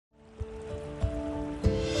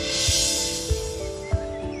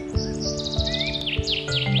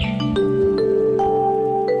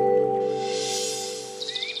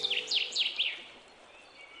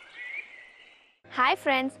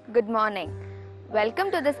friends, good morning.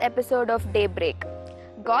 Welcome to this episode of Daybreak.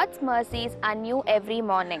 God's mercies are new every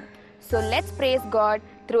morning. So let's praise God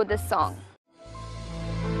through this song.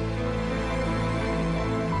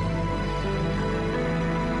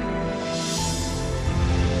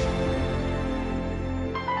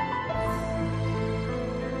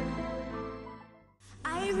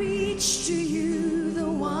 I reach to you, the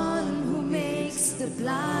one who makes the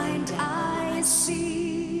blind eyes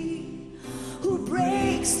see, who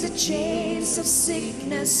breaks the chains of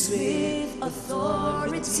sickness with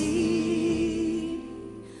authority,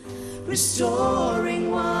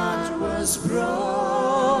 restoring what was broken,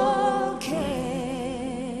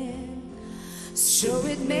 so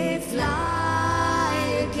it may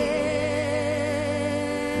fly again.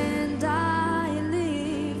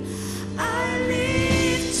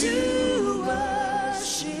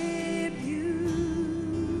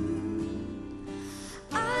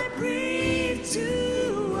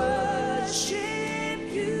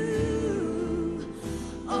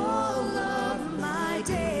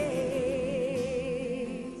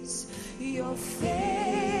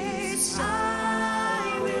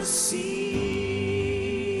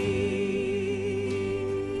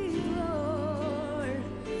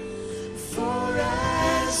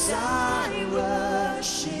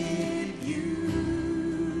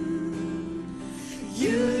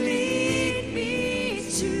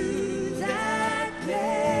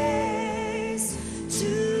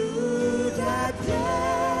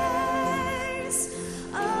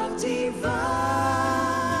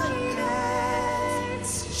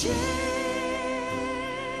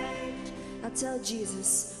 Tell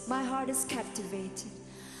Jesus, my heart is captivated.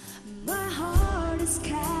 My heart is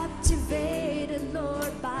captivated,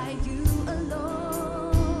 Lord, by you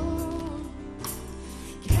alone.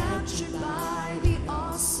 Captured by the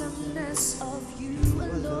awesomeness of you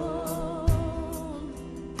alone.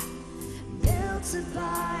 Melted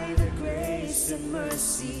by the grace and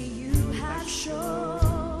mercy you have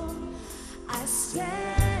shown. I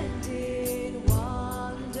stand in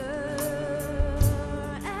wonder.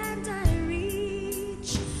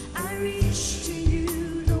 Reach to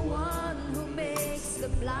you, the one who makes the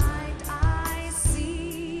blind eyes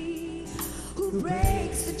see, who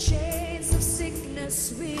breaks the chains of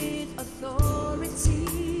sickness with authority,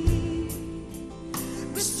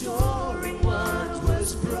 restoring what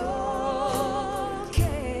was broken,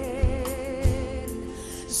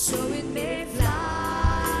 so it may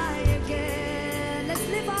fly again. Let's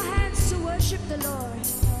lift our hands to worship the Lord.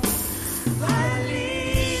 I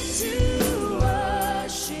live to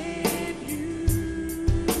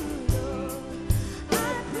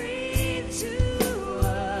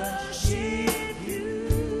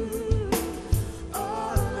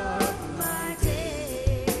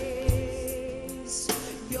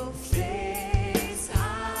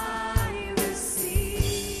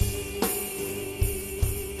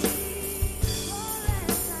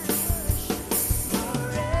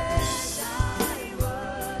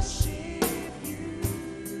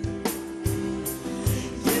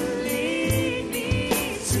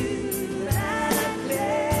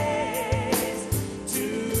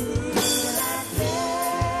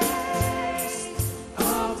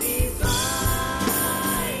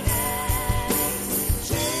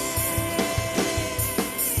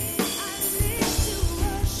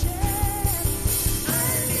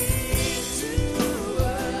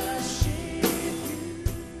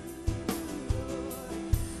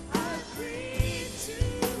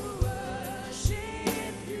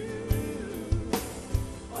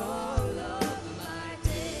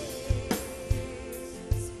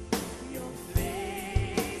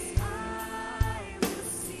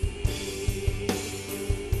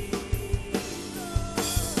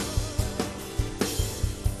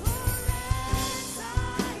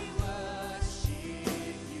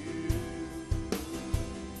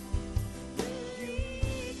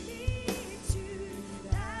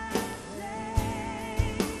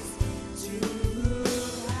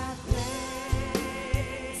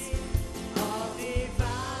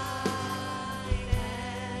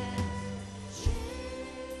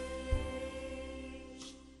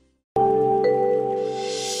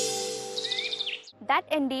That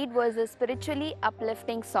indeed was a spiritually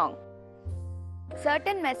uplifting song.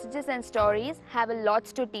 Certain messages and stories have a lot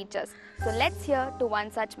to teach us. So let's hear to one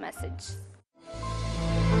such message.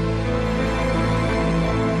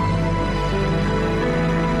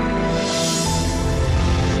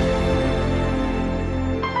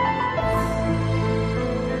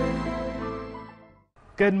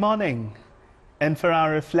 Good morning. And for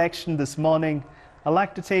our reflection this morning, I'd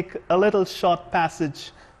like to take a little short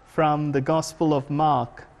passage from the Gospel of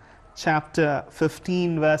Mark, chapter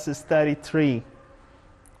 15, verses 33.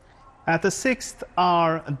 At the 6th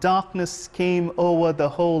hour, darkness came over the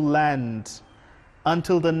whole land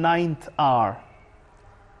until the 9th hour.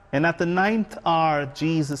 And at the 9th hour,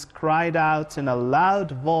 Jesus cried out in a loud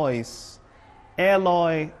voice,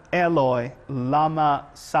 Eloi, Eloi, lama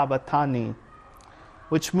sabachthani,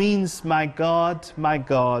 which means, my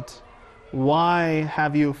God, why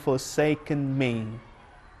have you forsaken me?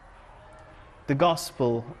 The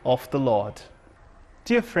Gospel of the Lord.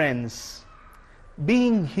 Dear friends,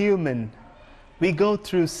 being human, we go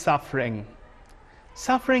through suffering.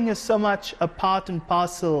 Suffering is so much a part and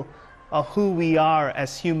parcel of who we are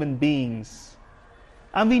as human beings.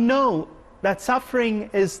 And we know that suffering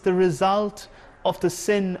is the result of the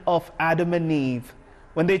sin of Adam and Eve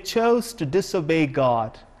when they chose to disobey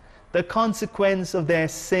God. The consequence of their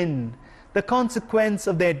sin, the consequence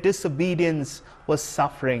of their disobedience was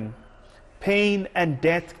suffering. Pain and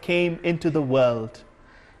death came into the world.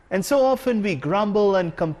 And so often we grumble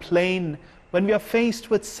and complain when we are faced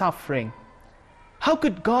with suffering. How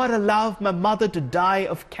could God allow my mother to die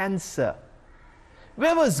of cancer?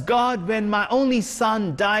 Where was God when my only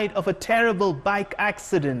son died of a terrible bike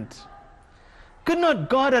accident? Could not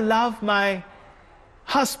God allow my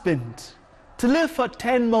husband to live for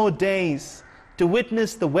 10 more days to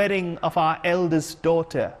witness the wedding of our eldest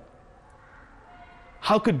daughter?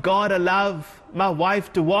 How could God allow my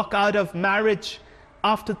wife to walk out of marriage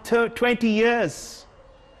after 20 years?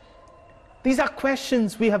 These are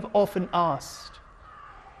questions we have often asked.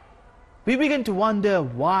 We begin to wonder,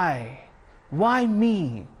 why? Why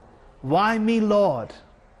me? Why me, Lord?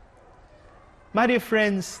 My dear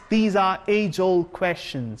friends, these are age-old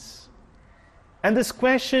questions. And this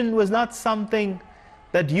question was not something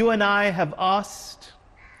that you and I have asked,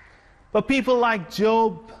 but people like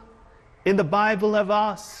Job in the Bible have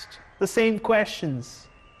asked the same questions.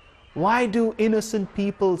 Why do innocent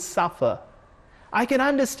people suffer? I can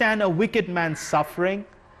understand a wicked man suffering,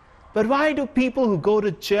 but why do people who go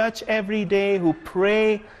to church every day, who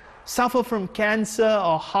pray, suffer from cancer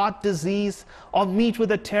or heart disease or meet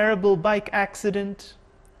with a terrible bike accident?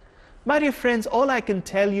 My dear friends, all I can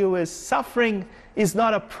tell you is suffering is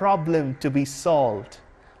not a problem to be solved,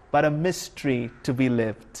 but a mystery to be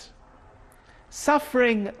lived.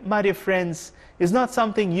 Suffering, my dear friends, is not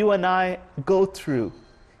something you and I go through.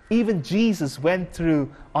 Even Jesus went through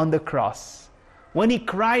on the cross. When he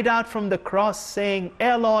cried out from the cross saying,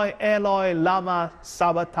 Eloi, Eloi, lama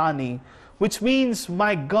sabachthani, which means,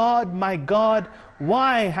 my God,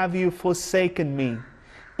 why have you forsaken me?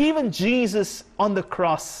 Even Jesus on the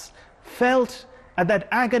cross felt at that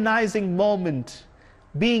agonizing moment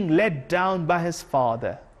being let down by his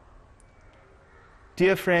Father.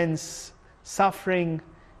 Dear friends, suffering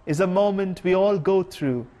is a moment we all go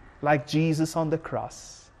through, like Jesus on the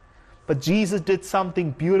cross. But Jesus did something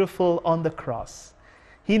beautiful on the cross.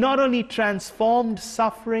 He not only transformed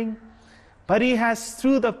suffering, but he has,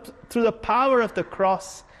 through the power of the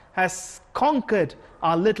cross, has conquered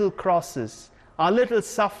our little crosses, our little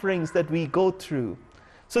sufferings that we go through.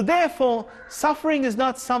 So therefore, suffering is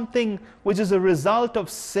not something which is a result of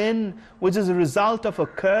sin, which is a result of a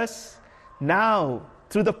curse. Now,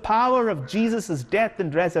 through the power of Jesus' death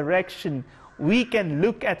and resurrection, we can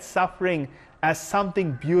look at suffering as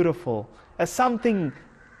something beautiful, as something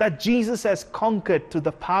that Jesus has conquered through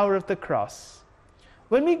the power of the cross.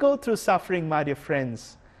 When we go through suffering, my dear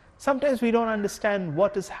friends, sometimes we don't understand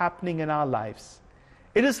what is happening in our lives.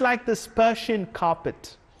 It is like this Persian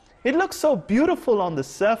carpet. It looks so beautiful on the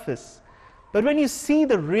surface, but when you see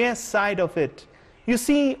the rear side of it, you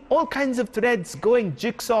see all kinds of threads going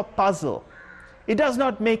jigsaw puzzle. It does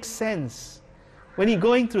not make sense. When you're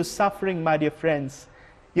going through suffering, my dear friends,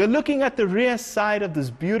 you're looking at the rear side of this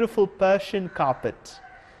beautiful Persian carpet.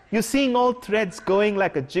 You're seeing all threads going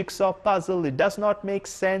like a jigsaw puzzle. It does not make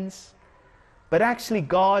sense. But actually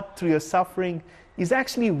God, through your suffering, is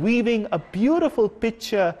actually weaving a beautiful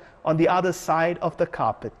picture on the other side of the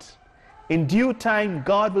carpet. In due time,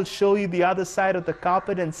 God will show you the other side of the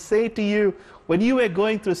carpet and say to you, when you were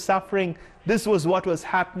going through suffering, this was what was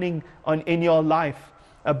happening in your life.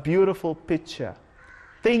 A beautiful picture.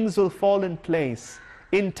 Things will fall in place.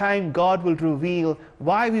 In time, God will reveal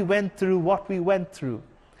why we went through what we went through.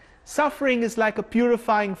 Suffering is like a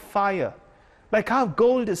purifying fire. Like how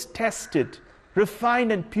gold is tested,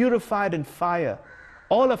 refined and purified in fire.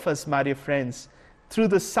 All of us, my dear friends, through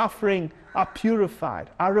the suffering are purified,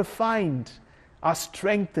 are refined, are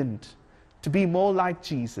strengthened to be more like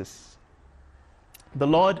Jesus. The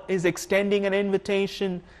Lord is extending an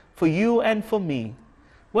invitation for you and for me.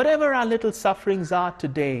 Whatever our little sufferings are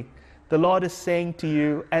today, the Lord is saying to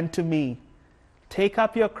you and to me, Take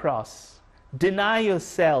up your cross, deny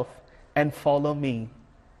yourself, and follow me.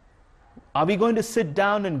 Are we going to sit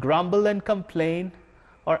down and grumble and complain?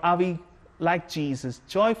 Or are we, like Jesus,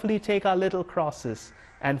 joyfully take our little crosses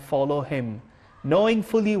and follow him, knowing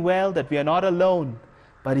fully well that we are not alone,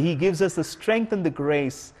 but he gives us the strength and the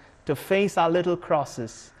grace to face our little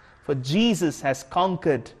crosses. For Jesus has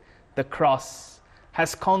conquered the cross,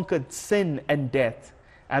 has conquered sin and death,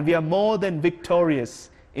 and we are more than victorious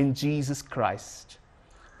in Jesus Christ.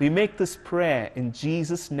 We make this prayer in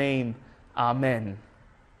Jesus' name. Amen.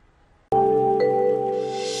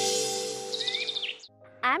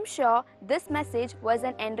 I'm sure this message was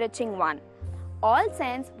an enriching one. All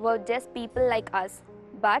saints were just people like us,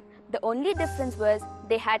 but the only difference was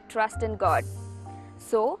they had trust in God.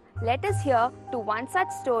 So, let us hear to one such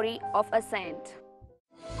story of a saint.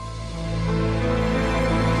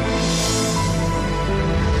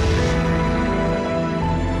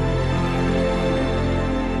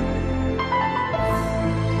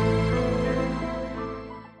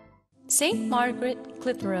 Saint Margaret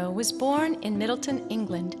Clitherow was born in Middleton,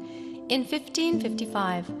 England, in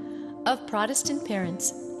 1555, of Protestant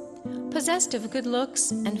parents. Possessed of good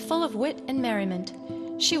looks and full of wit and merriment,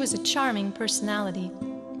 she was a charming personality.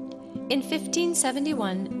 In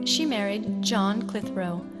 1571, she married John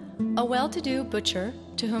Clitherow, a well-to-do butcher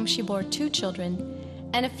to whom she bore 2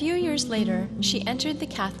 children, and a few years later, she entered the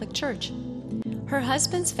Catholic Church. Her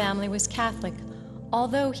husband's family was Catholic,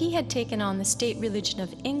 although he had taken on the state religion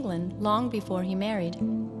of England long before he married.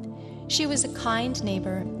 She was a kind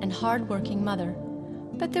neighbor and hard-working mother.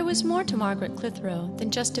 But there was more to Margaret Clitherow than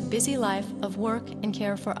just a busy life of work and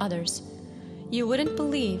care for others. You wouldn't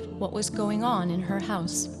believe what was going on in her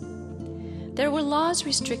house. There were laws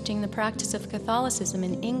restricting the practice of Catholicism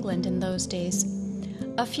in England in those days.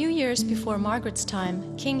 A few years before Margaret's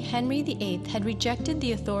time, King Henry VIII had rejected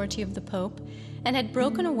the authority of the Pope and had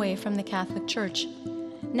broken away from the Catholic Church.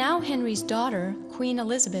 Now Henry's daughter, Queen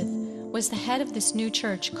Elizabeth, was the head of this new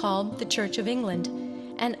church called the Church of England,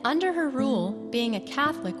 and under her rule, being a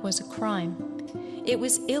Catholic was a crime. It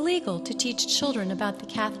was illegal to teach children about the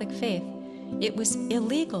Catholic faith. It was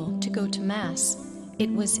illegal to go to Mass. It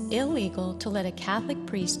was illegal to let a Catholic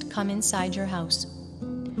priest come inside your house.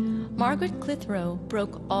 Margaret Clitherow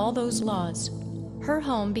broke all those laws. Her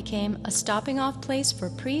home became a stopping-off place for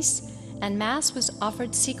priests, and Mass was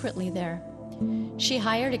offered secretly there. She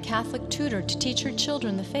hired a Catholic tutor to teach her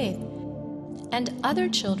children the faith, and other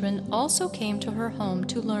children also came to her home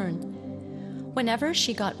to learn. Whenever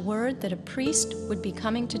she got word that a priest would be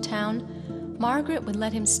coming to town, Margaret would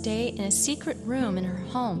let him stay in a secret room in her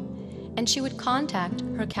home, and she would contact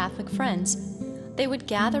her Catholic friends. They would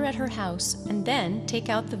gather at her house and then take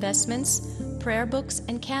out the vestments, prayer books,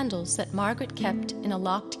 and candles that Margaret kept in a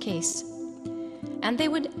locked case. And they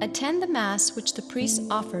would attend the Mass which the priest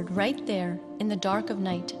offered right there in the dark of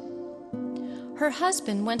night. Her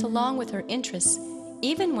husband went along with her interests,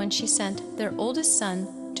 even when she sent their oldest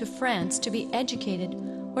son to France to be educated,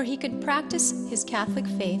 where he could practice his Catholic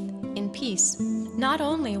faith in peace. Not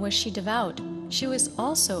only was she devout, she was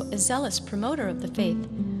also a zealous promoter of the faith,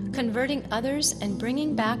 converting others and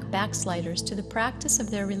bringing back backsliders to the practice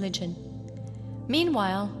of their religion.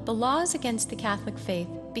 Meanwhile, the laws against the Catholic faith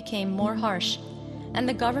became more harsh, and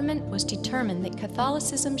the government was determined that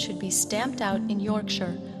Catholicism should be stamped out in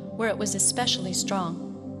Yorkshire, where it was especially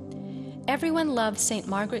strong. Everyone loved St.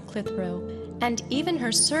 Margaret Clitherow, and even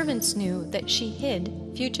her servants knew that she hid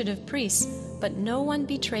fugitive priests, but no one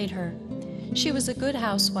betrayed her. She was a good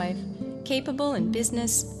housewife, capable in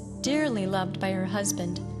business, dearly loved by her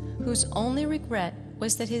husband, whose only regret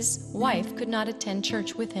was that his wife could not attend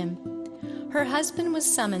church with him. Her husband was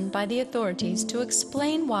summoned by the authorities to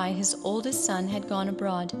explain why his oldest son had gone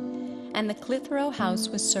abroad, and the Clitherow house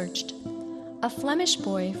was searched. A Flemish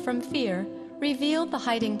boy, from fear, revealed the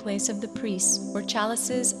hiding place of the priests, where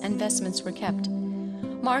chalices and vestments were kept.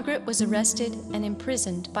 Margaret was arrested and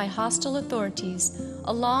imprisoned by hostile authorities,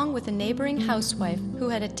 along with a neighboring housewife who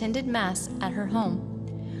had attended Mass at her home.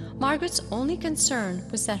 Margaret's only concern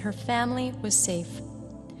was that her family was safe.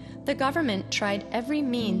 The government tried every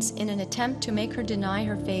means in an attempt to make her deny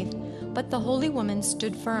her faith, but the holy woman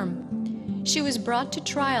stood firm. She was brought to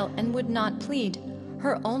trial and would not plead,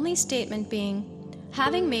 her only statement being,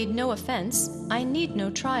 "Having made no offense, I need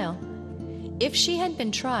no trial." If she had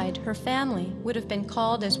been tried, her family would have been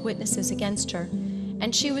called as witnesses against her,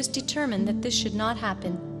 and she was determined that this should not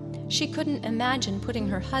happen. She couldn't imagine putting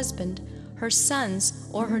her husband, her sons,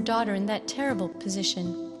 or her daughter in that terrible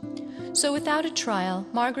position. So without a trial,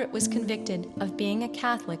 Margaret was convicted of being a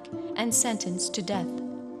Catholic and sentenced to death.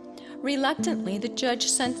 Reluctantly, the judge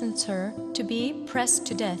sentenced her to be pressed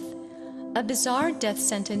to death. a bizarre death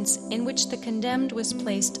sentence in which the condemned was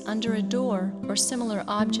placed under a door or similar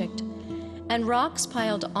object, and rocks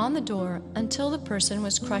piled on the door until the person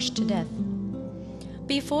was crushed to death.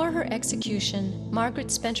 Before her execution, Margaret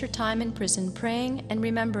spent her time in prison praying and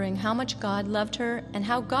remembering how much God loved her and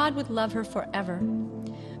how God would love her forever.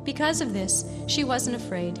 Because of this, she wasn't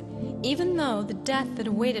afraid, even though the death that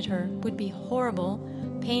awaited her would be horrible,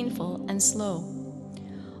 painful, and slow.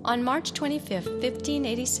 On March 25,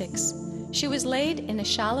 1586, she was laid in a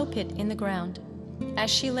shallow pit in the ground. As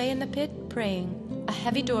she lay in the pit praying, a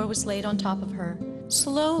heavy door was laid on top of her.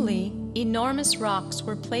 Slowly, enormous rocks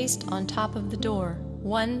were placed on top of the door,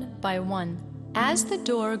 one by one. As the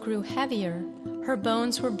door grew heavier, her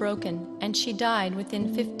bones were broken, and she died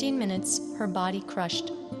within 15 minutes, her body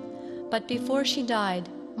crushed. But before she died,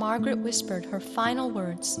 Margaret whispered her final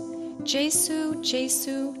words, "Jesu,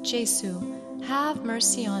 Jesu, Jesu, have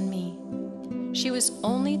mercy on me." She was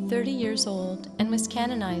only 30 years old and was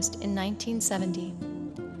canonized in 1970.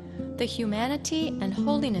 The humanity and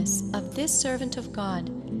holiness of this servant of God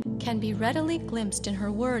can be readily glimpsed in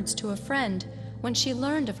her words to a friend when she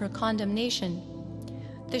learned of her condemnation.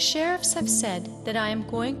 "The sheriffs have said that I am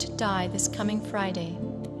going to die this coming Friday,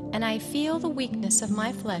 and I feel the weakness of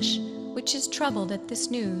my flesh, which is troubled at this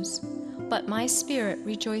news, but my spirit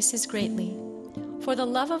rejoices greatly. For the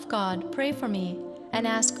love of God, pray for me, and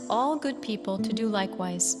ask all good people to do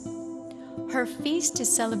likewise." Her feast is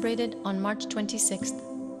celebrated on March 26th.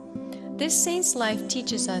 This saint's life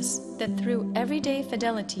teaches us that through everyday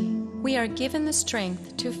fidelity, we are given the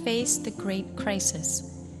strength to face the great crisis.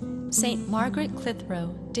 Saint Margaret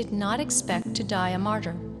Clitherow did not expect to die a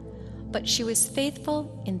martyr, but she was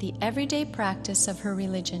faithful in the everyday practice of her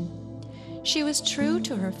religion. She was true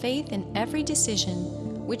to her faith in every decision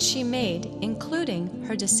which she made, including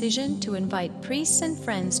her decision to invite priests and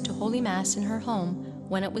friends to Holy Mass in her home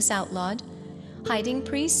when it was outlawed, hiding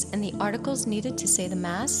priests and the articles needed to say the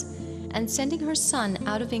Mass, and sending her son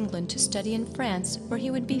out of England to study in France where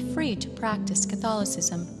he would be free to practice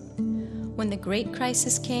Catholicism. When the great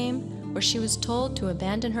crisis came, where she was told to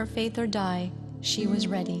abandon her faith or die, she was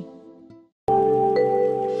ready.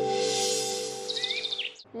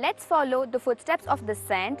 Let's follow the footsteps of the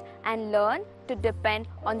saint and learn to depend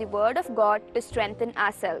on the Word of God to strengthen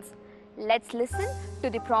ourselves. Let's listen to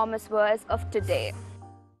the promise verse of today.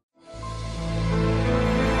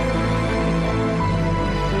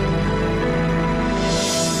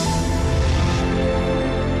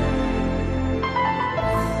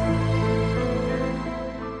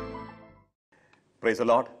 Praise the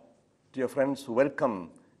Lord. Dear friends,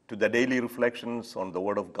 welcome to the daily reflections on the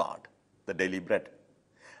Word of God, the daily bread.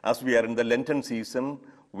 As we are in the Lenten season,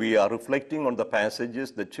 we are reflecting on the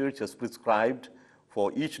passages the Church has prescribed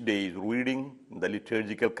for each day's reading in the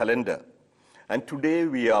liturgical calendar. And today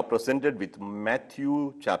we are presented with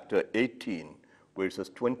Matthew chapter 18, verses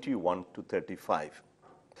 21 to 35.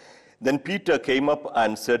 Then Peter came up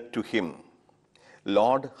and said to him,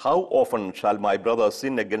 "Lord, how often shall my brother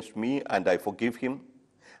sin against me and I forgive him?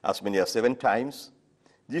 As many as 7 times?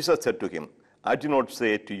 Jesus said to him, "I do not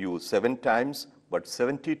say to you 7 times, but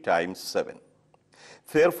 70 times 7.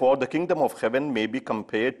 Therefore, the kingdom of heaven may be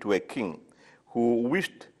compared to a king who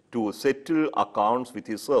wished to settle accounts with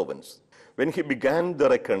his servants. When he began the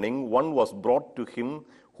reckoning, one was brought to him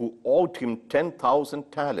who owed him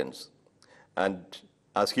 10,000 talents. And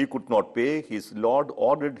as he could not pay, his Lord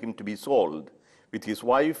ordered him to be sold, with his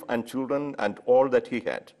wife and children and all that he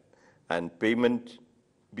had, and payment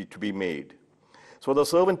to be made. So the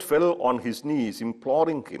servant fell on his knees,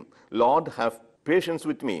 imploring him, 'Lord, have patience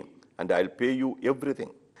with me, and I'll pay you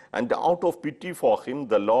everything.' And out of pity for him,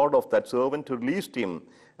 the Lord of that servant released him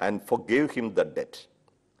and forgave him the debt.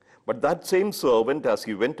 But that same servant, as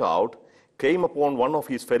he went out, came upon one of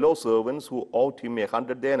his fellow servants who owed him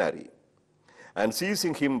 100 denarii. And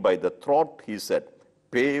seizing him by the throat, he said,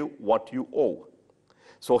 'Pay what you owe.'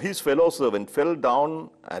 So his fellow servant fell down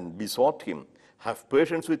and besought him, 'Have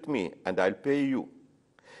patience with me, and I'll pay you.'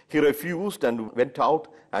 He refused and went out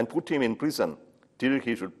and put him in prison till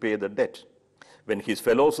he should pay the debt. When his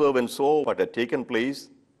fellow servants saw what had taken place,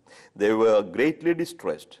 they were greatly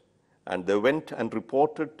distressed, and they went and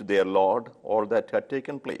reported to their Lord all that had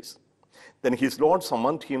taken place. Then his Lord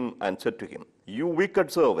summoned him and said to him, 'You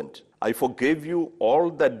wicked servant, I forgave you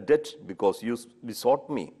all that debt because you besought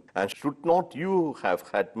me. And should not you have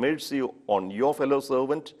had mercy on your fellow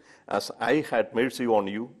servant as I had mercy on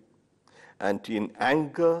you?' And in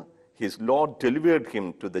anger, his Lord delivered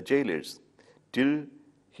him to the jailers till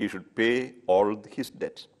he should pay all his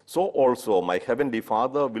debt. So also my heavenly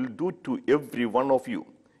Father will do to every one of you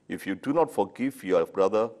if you do not forgive your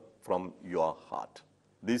brother from your heart."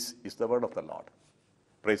 This is the word of the Lord.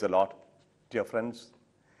 Praise the Lord. Dear friends,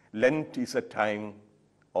 Lent is a time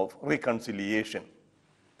of reconciliation,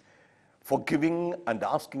 forgiving and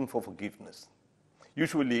asking for forgiveness.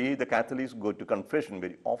 Usually, the Catholics go to confession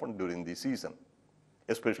very often during this season,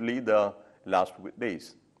 especially the last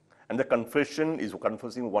days. And the confession is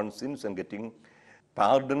confessing one's sins and getting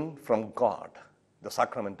pardon from God, the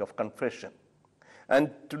sacrament of confession.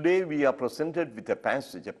 And today we are presented with a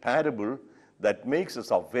passage, a parable that makes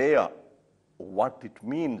us aware of what it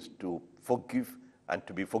means to forgive and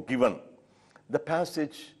to be forgiven. The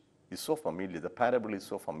passage is so familiar, the parable is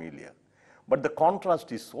so familiar, but the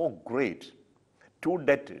contrast is so great. Two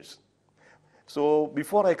debtors. So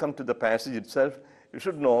before I come to the passage itself, you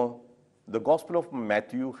should know the Gospel of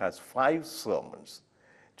Matthew has 5 sermons.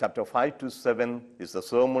 Chapter 5 to 7 is the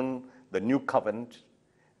sermon, the New Covenant.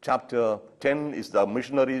 Chapter 10 is the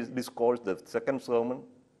missionary discourse, the second sermon.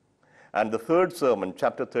 And the third sermon,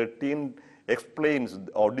 chapter 13, explains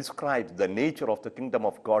or describes the nature of the kingdom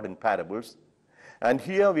of God in parables. And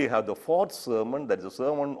here we have the fourth sermon, that is a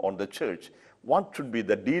sermon on the church. What should be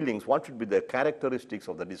the dealings, what should be the characteristics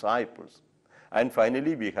of the disciples? And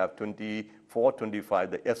finally, we have 24,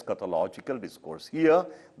 25, the eschatological discourse. Here,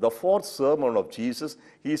 the fourth sermon of Jesus,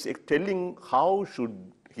 he is telling how should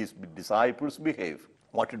his disciples behave,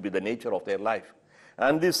 what should be the nature of their life.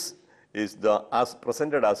 And this is as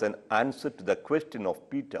presented as an answer to the question of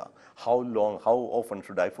Peter, how long, how often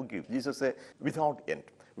should I forgive? Jesus said, without end.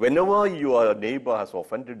 Whenever your neighbor has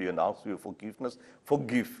offended you and asks you forgiveness,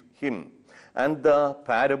 forgive him. And the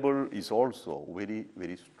parable is also very,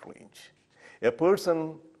 very strange. A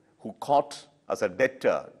person who caught as a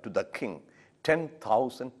debtor to the king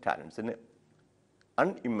 10,000 talents, an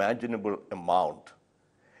unimaginable amount.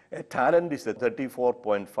 A talent is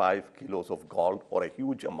 34.5 kilos of gold, or a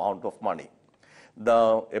huge amount of money.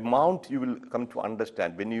 The amount you will come to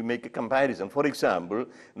understand when you make a comparison. For example,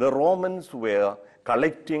 the Romans were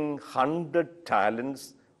collecting 100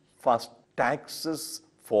 talents for taxes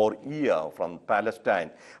for year from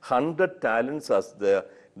Palestine. 100 talents as the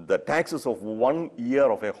taxes of 1 year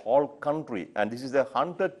of a whole country. And this is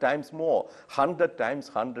 100 times more. 100 times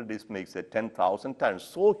 100 makes 10,000 talents.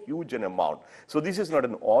 So huge an amount. So this is not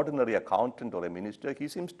an ordinary accountant or a minister. He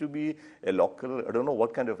seems to be a local, I don't know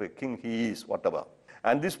what kind of a king he is, whatever.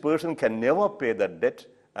 And this person can never pay that debt,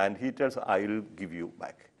 and he tells, I will give you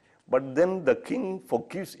back. But then the king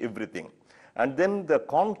forgives everything. And then the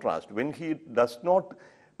contrast, when he does not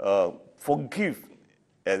forgive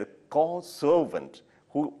a co-servant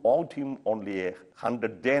who owed him only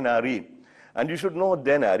 100 denarii. And you should know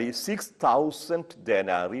denarii, 6,000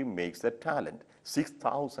 denarii makes a talent,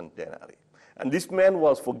 6,000 denarii. And this man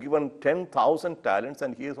was forgiven 10,000 talents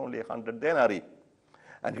and he has only 100 denarii.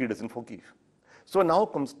 And he doesn't forgive. So now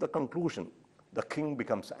comes the conclusion. The king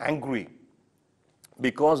becomes angry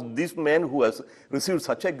because this man who has received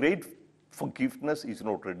such a great forgiveness is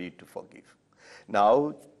not ready to forgive.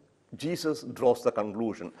 Now, Jesus draws the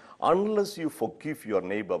conclusion, unless you forgive your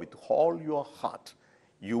neighbor with all your heart,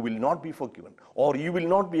 you will not be forgiven, or you will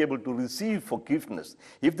not be able to receive forgiveness.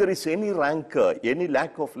 If there is any rancor, any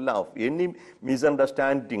lack of love, any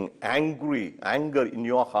misunderstanding, anger in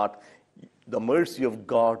your heart, the mercy of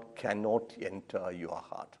God cannot enter your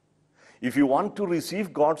heart. If you want to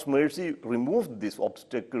receive God's mercy, remove this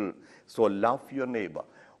obstacle. So love your neighbor.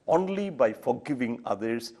 Only by forgiving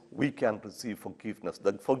others, we can receive forgiveness.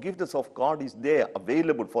 The forgiveness of God is there,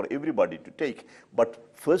 available for everybody to take. But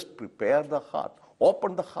first prepare the heart,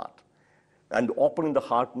 open the heart. And opening the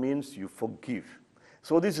heart means you forgive.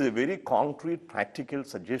 So this is a very concrete, practical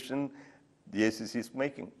suggestion the ACC is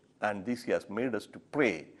making. And this has made us to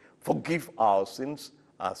pray, forgive our sins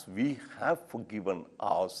as we have forgiven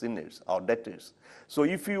our sinners, our debtors. So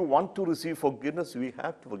if you want to receive forgiveness, we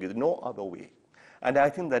have to forgive, no other way. And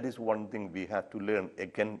I think that is one thing we have to learn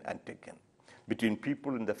again and again. Between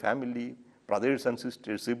people in the family, brothers and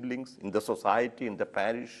sisters, siblings, in the society, in the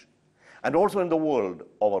parish, and also in the world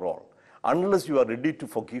overall. Unless you are ready to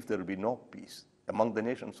forgive, there will be no peace among the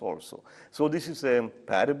nations also. So this is a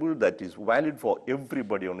parable that is valid for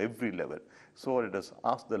everybody on every level. So let us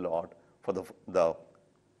ask the Lord for the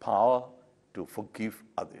power to forgive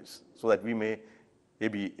others, so that we may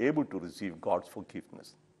be able to receive God's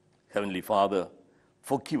forgiveness. Heavenly Father,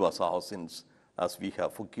 forgive us our sins as we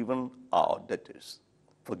have forgiven our debtors.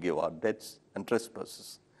 Forgive our debts and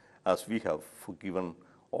trespasses as we have forgiven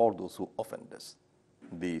all those who offend us.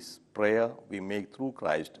 This prayer we make through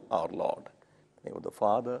Christ our Lord. In the name of the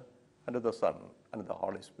Father, and of the Son, and of the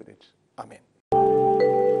Holy Spirit. Amen.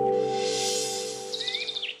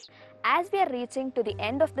 As we are reaching to the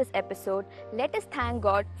end of this episode, let us thank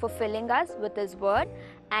God for filling us with His Word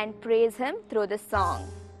and praise Him through this song.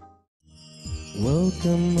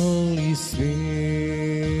 Welcome, Holy Spirit.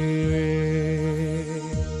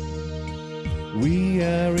 We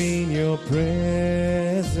are in your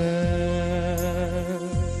presence.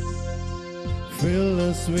 Fill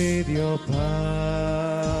us with your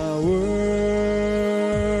power.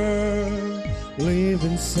 Live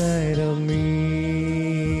inside of me.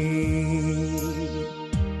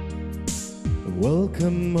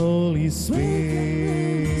 Welcome, Holy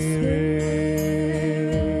Spirit.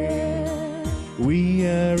 We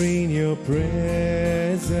are in your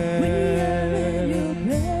presence.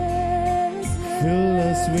 Fill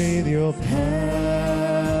us with your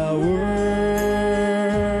power.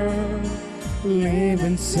 Live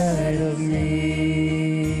inside of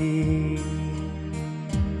me.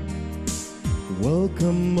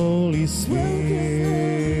 Welcome, Holy Spirit.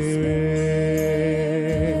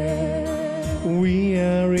 We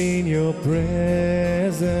are in your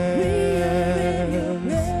presence.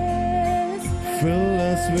 Fill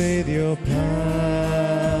us with your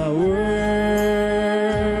power.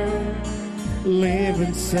 Live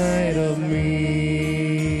inside of me.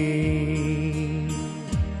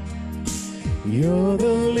 You're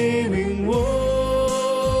the living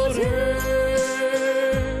water,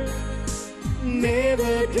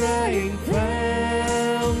 never drying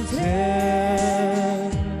fountain,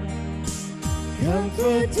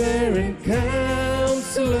 comforter and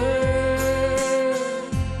counselor.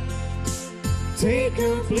 Take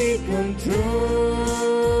complete control.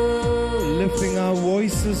 Lifting our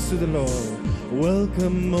voices to the Lord.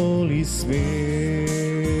 Welcome, Holy Spirit.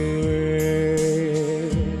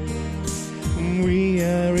 We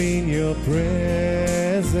are in your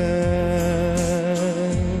presence.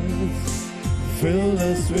 Fill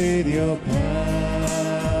us with your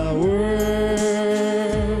power.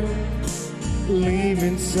 Live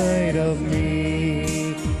inside of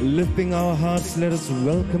me. Lifting our hearts, let us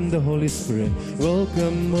welcome the Holy Spirit.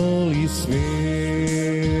 Welcome, Holy Spirit.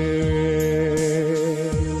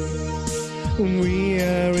 We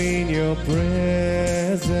are in your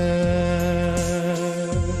presence.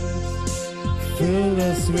 Fill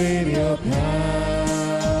us with your power.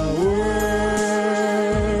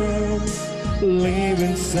 Live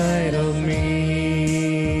inside of me.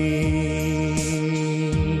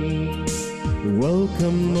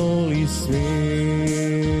 Welcome, Holy Spirit.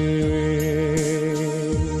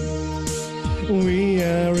 We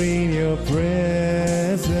are in your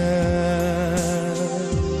presence.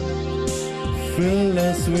 Fill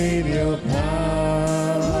us with your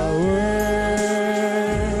power.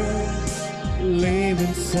 Live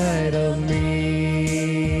inside of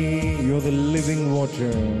me. You're the living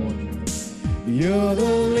water. You're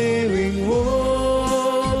the living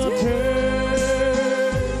water,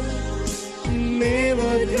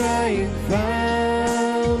 never drying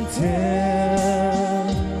fountain,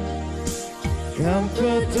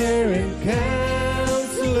 comforter and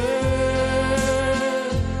counselor.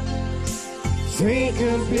 Take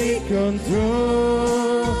complete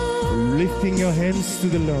control. Lifting your hands to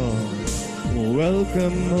the Lord.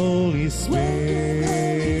 Welcome, Holy Spirit.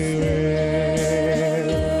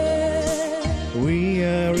 We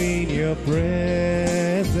are in your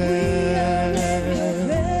presence.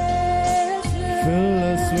 Fill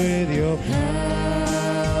us with your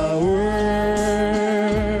power.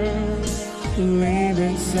 Live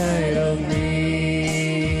inside of me.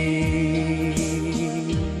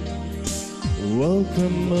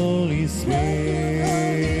 Welcome, Holy Spirit.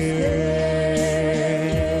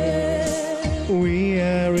 We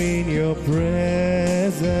are in your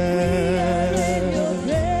presence.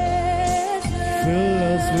 Fill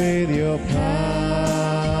us with your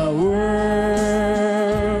power.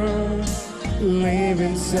 Live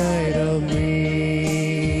inside of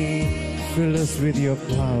me. Fill us with your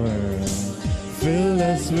power. Fill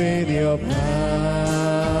us with your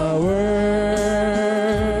power.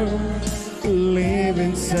 Live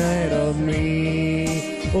inside of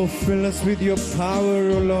me. Oh, fill us with your power,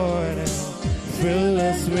 oh Lord. Fill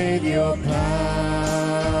us with your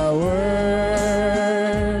power.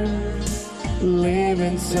 Live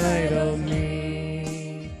inside of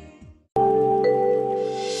me.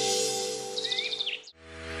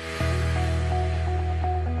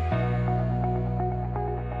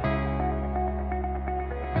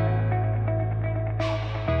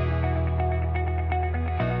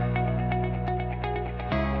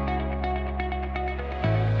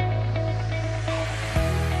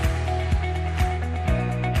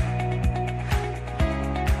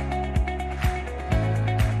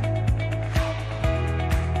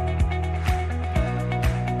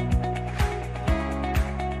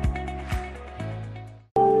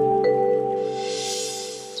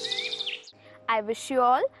 I wish you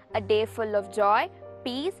all a day full of joy,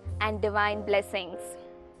 peace, and divine blessings.